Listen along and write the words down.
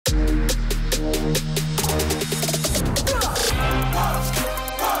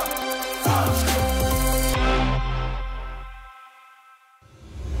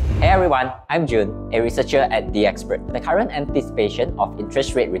everyone, I'm Jun, a researcher at Dxpert. The current anticipation of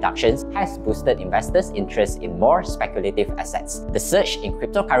interest rate reductions has boosted investors' interest in more speculative assets. The surge in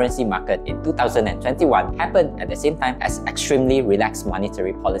cryptocurrency market in 2021 happened at the same time as extremely relaxed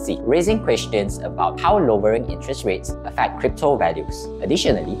monetary policy, raising questions about how lowering interest rates affect crypto values.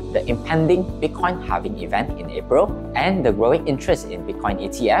 Additionally, the impending Bitcoin halving event in April and the growing interest in Bitcoin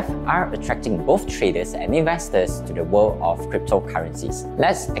ETF are attracting both traders and investors to the world of cryptocurrencies.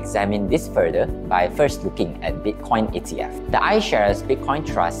 Let's examine this further by first looking at Bitcoin ETF. The iShares Bitcoin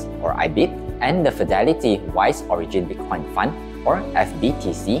Trust, or IBIT, and the Fidelity Wise Origin Bitcoin Fund, or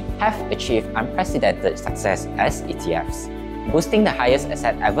FBTC, have achieved unprecedented success as ETFs, boosting the highest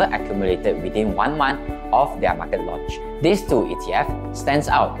asset ever accumulated within 1 month of their market launch. These two ETFs stands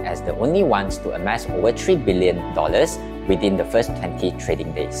out as the only ones to amass over $3 billion within the first 20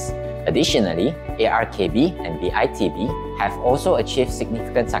 trading days. Additionally, ARKB and BITB have also achieved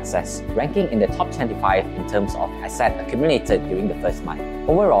significant success, ranking in the top 25 in terms of asset accumulated during the first month.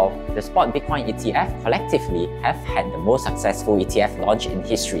 Overall, the spot Bitcoin ETF collectively have had the most successful ETF launch in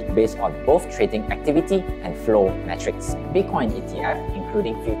history based on both trading activity and flow metrics. Bitcoin ETF,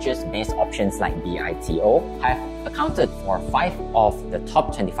 including futures-based options like BITO, have accounted for 5 of the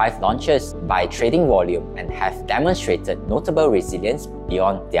top 25 launches by trading volume and have demonstrated notable resilience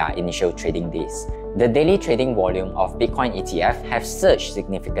beyond their initial trading days. The daily trading volume of Bitcoin ETF have surged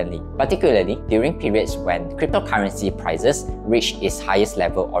significantly, particularly during periods when cryptocurrency prices reached its highest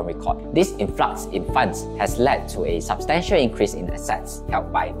level on record. This influx in funds has led to a substantial increase in assets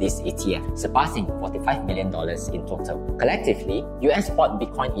held by this ETF, surpassing $45 billion in total. Collectively, US spot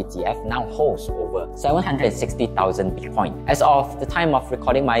Bitcoin ETF now holds over 760,000 Bitcoin. As of the time of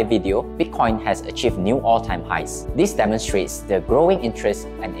recording my video, Bitcoin has achieved new all-time highs. This demonstrates the growing interest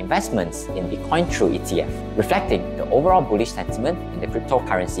and investments in Bitcoin through ETF, reflecting the overall bullish sentiment in the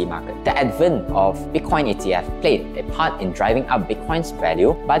cryptocurrency market. The advent of Bitcoin ETF played a part in driving up Bitcoin's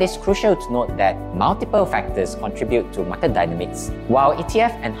value, but it's crucial to note that multiple factors contribute to market dynamics. While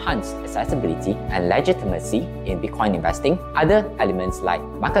ETF enhance accessibility and legitimacy in Bitcoin investing, other elements like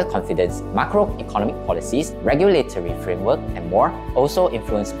market confidence, macroeconomic policies, regulatory framework, and more also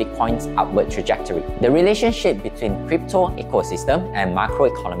influence Bitcoin's upward trajectory. The relationship between crypto ecosystem and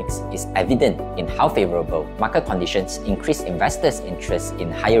macroeconomics is evident in how favorable market conditions increase investors' interest in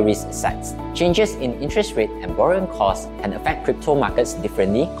higher risk assets. Changes in interest rate and borrowing costs can affect crypto markets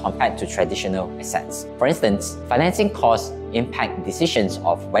differently compared to traditional assets. For instance, financing costs impact decisions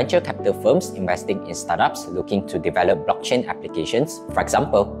of venture capital firms investing in startups looking to develop blockchain applications, for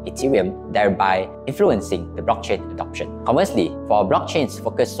example, Ethereum, thereby influencing the blockchain adoption. Conversely, for blockchains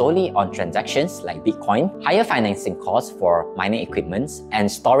focused solely on transactions like Bitcoin, higher financing costs for mining equipment and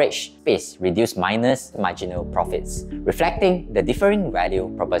storage space reduce miners' marginal profits, reflecting the differing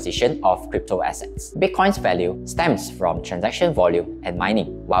value proposition of crypto assets. Bitcoin's value stems from transaction volume and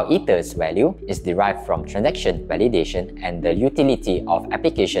mining, while Ether's value is derived from transaction validation and the utility of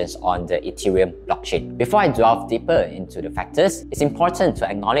applications on the Ethereum blockchain. Before I delve deeper into the factors, it's important to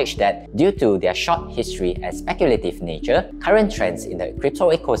acknowledge that due to their short history and speculative nature, current trends in the crypto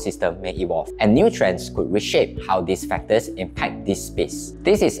ecosystem may evolve, and new trends could reshape how these factors impact this space.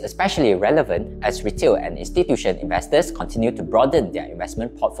 This is especially relevant as retail and institutional investors continue to broaden their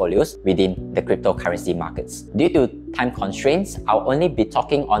investment portfolios within the cryptocurrency markets. Due to time constraints, I'll only be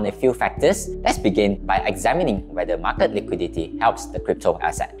talking on a few factors. Let's begin by examining whether market liquidity helps the crypto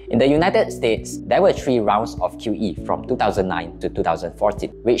asset. In the United States, there were 3 rounds of QE from 2009 to 2014,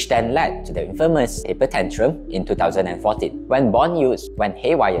 which then led to the infamous taper tantrum in 2014, when bond yields went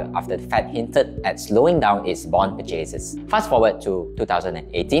haywire after the Fed hinted at slowing down its bond purchases. Fast forward to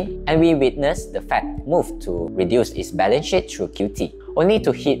 2018, and we witnessed the Fed move to reduce its balance sheet through QT, only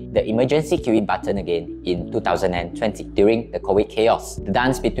to hit the emergency QE button again in 2020 during the COVID chaos. The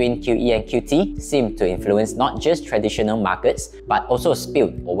dance between QE and QT seemed to influence not just traditional markets, but also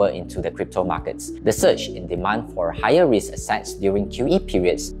spilled over into the crypto markets. The surge in demand for higher risk assets during QE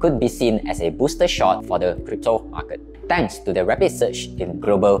periods could be seen as a booster shot for the crypto market, thanks to the rapid surge in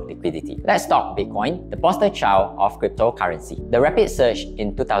global liquidity. Let's talk Bitcoin, the poster child of cryptocurrency. The rapid surge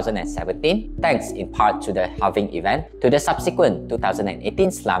in 2017, thanks in part to the halving event, to the subsequent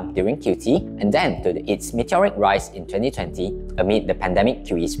 2018 slump during QT, and then to its meteoric rise in 2020 amid the pandemic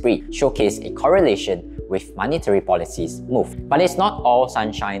QE spree, showcase a correlation with monetary policies move. But it's not all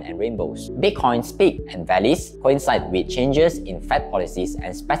sunshine and rainbows. Bitcoin's peak and valleys coincide with changes in Fed policies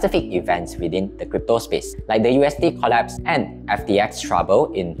and specific events within the crypto space, like the USD collapse and FTX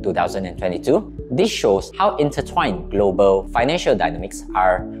trouble in 2022. This shows how intertwined global financial dynamics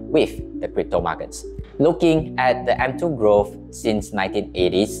are with the crypto markets. Looking at the M2 growth since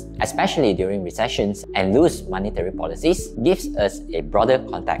 1980s, especially during recessions and loose monetary policies, gives us a broader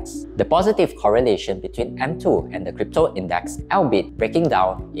context. The positive correlation between M2 and the crypto index, albeit breaking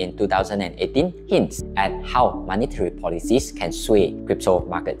down in 2018, hints at how monetary policies can sway crypto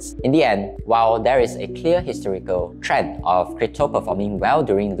markets. In the end, while there is a clear historical trend of crypto performing well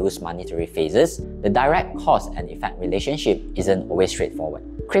during loose monetary phases, the direct cause and effect relationship isn't always straightforward.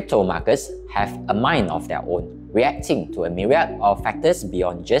 Crypto markets have a mind of their own, reacting to a myriad of factors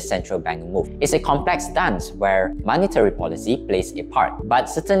beyond just central bank moves. It's a complex dance where monetary policy plays a part, but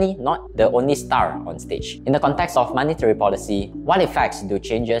certainly not the only star on stage. In the context of monetary policy, what effects do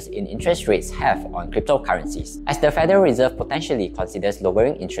changes in interest rates have on cryptocurrencies? As the Federal Reserve potentially considers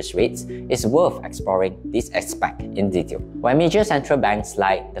lowering interest rates, it's worth exploring this aspect in detail. When major central banks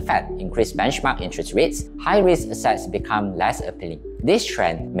like the Fed increase benchmark interest rates, high-risk assets become less appealing. This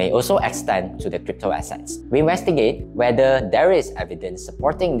trend may also extend to the crypto assets. We investigate whether there is evidence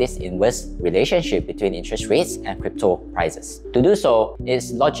supporting this inverse relationship between interest rates and crypto prices. To do so,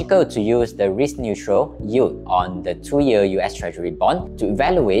 it's logical to use the risk-neutral yield on the 2-year US Treasury bond to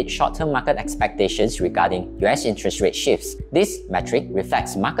evaluate short-term market expectations regarding US interest rate shifts. This metric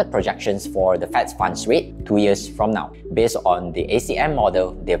reflects market projections for the Fed's funds rate 2 years from now, based on the ACM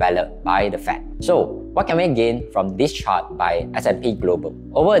model developed by the Fed. So, what can we gain from this chart by S&P Global?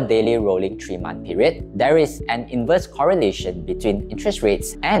 Over a daily rolling 3-month period, there is an inverse correlation between interest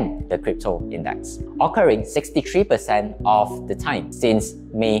rates and the crypto index, occurring 63% of the time since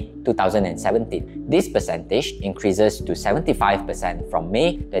May 2017. This percentage increases to 75% from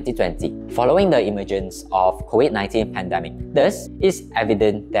May 2020, following the emergence of COVID-19 pandemic. Thus, it's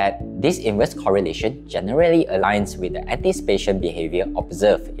evident that this inverse correlation generally aligns with the anticipation behavior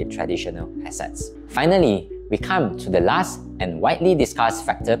observed in traditional assets. Finally, we come to the last and widely discussed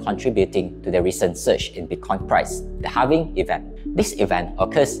factor contributing to the recent surge in Bitcoin price, the halving event. This event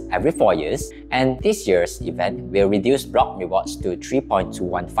occurs every 4 years, and this year's event will reduce block rewards to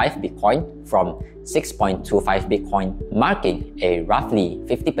 3.215 Bitcoin from 6.25 Bitcoin, marking a roughly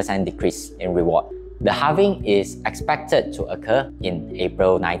 50% decrease in reward. The halving is expected to occur in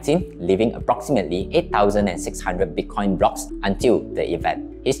April 19, leaving approximately 8,600 Bitcoin blocks until the event.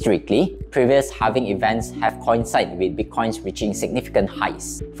 Historically, previous halving events have coincided with Bitcoins reaching significant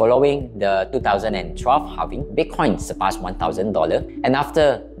highs. Following the 2012 halving, Bitcoin surpassed $1,000, and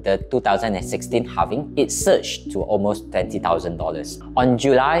after the 2016 halving, it surged to almost $20,000. On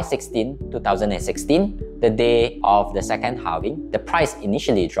July 16, 2016, the day of the second halving, the price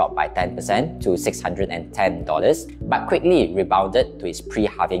initially dropped by 10% to $610, but quickly rebounded to its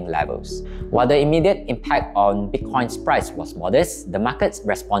pre-halving levels. While the immediate impact on Bitcoin's price was modest, the markets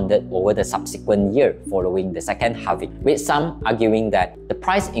responded over the subsequent year following the second halving, with some arguing that the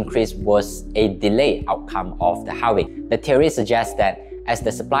price increase was a delayed outcome of the halving. The theory suggests that as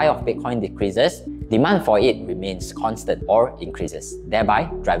the supply of Bitcoin decreases, demand for it remains constant or increases, thereby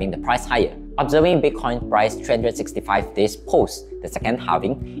driving the price higher. Observing Bitcoin price 365 days post the second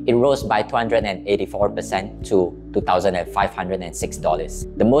halving, it rose by 284% to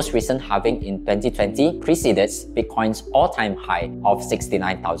 $2,506. The most recent halving in 2020 preceded Bitcoin's all-time high of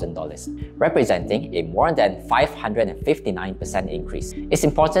 $69,000, representing a more than 559% increase. It's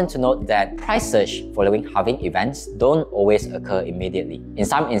important to note that price surge following halving events don't always occur immediately. In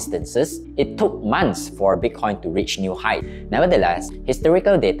some instances, it took months for Bitcoin to reach new highs. Nevertheless,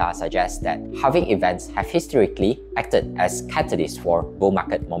 historical data suggests that halving events have historically acted as catalysts for bull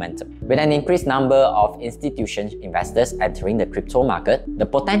market momentum. With an increased number of institutional investors entering the crypto market, the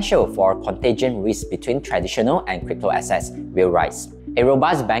potential for contagion risk between traditional and crypto assets will rise. A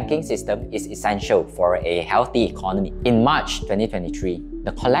robust banking system is essential for a healthy economy. In March 2023,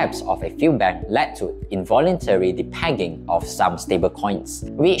 the collapse of a few banks led to involuntary depegging of some stablecoins,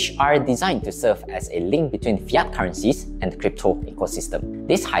 which are designed to serve as a link between fiat currencies and the crypto ecosystem.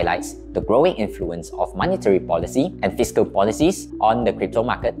 This highlights the growing influence of monetary policy and fiscal policies on the crypto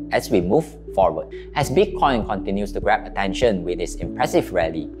market as we move forward. As Bitcoin continues to grab attention with its impressive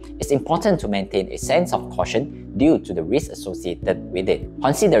rally, it's important to maintain a sense of caution due to the risks associated with it,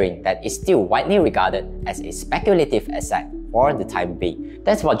 considering that it's still widely regarded as a speculative asset for the time being.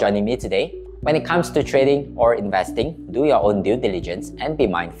 Thanks for joining me today. When it comes to trading or investing, do your own due diligence and be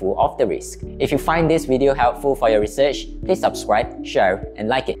mindful of the risk. If you find this video helpful for your research, please subscribe, share, and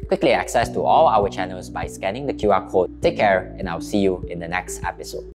like it. Quickly access to all our channels by scanning the QR code. Take care, and I'll see you in the next episode.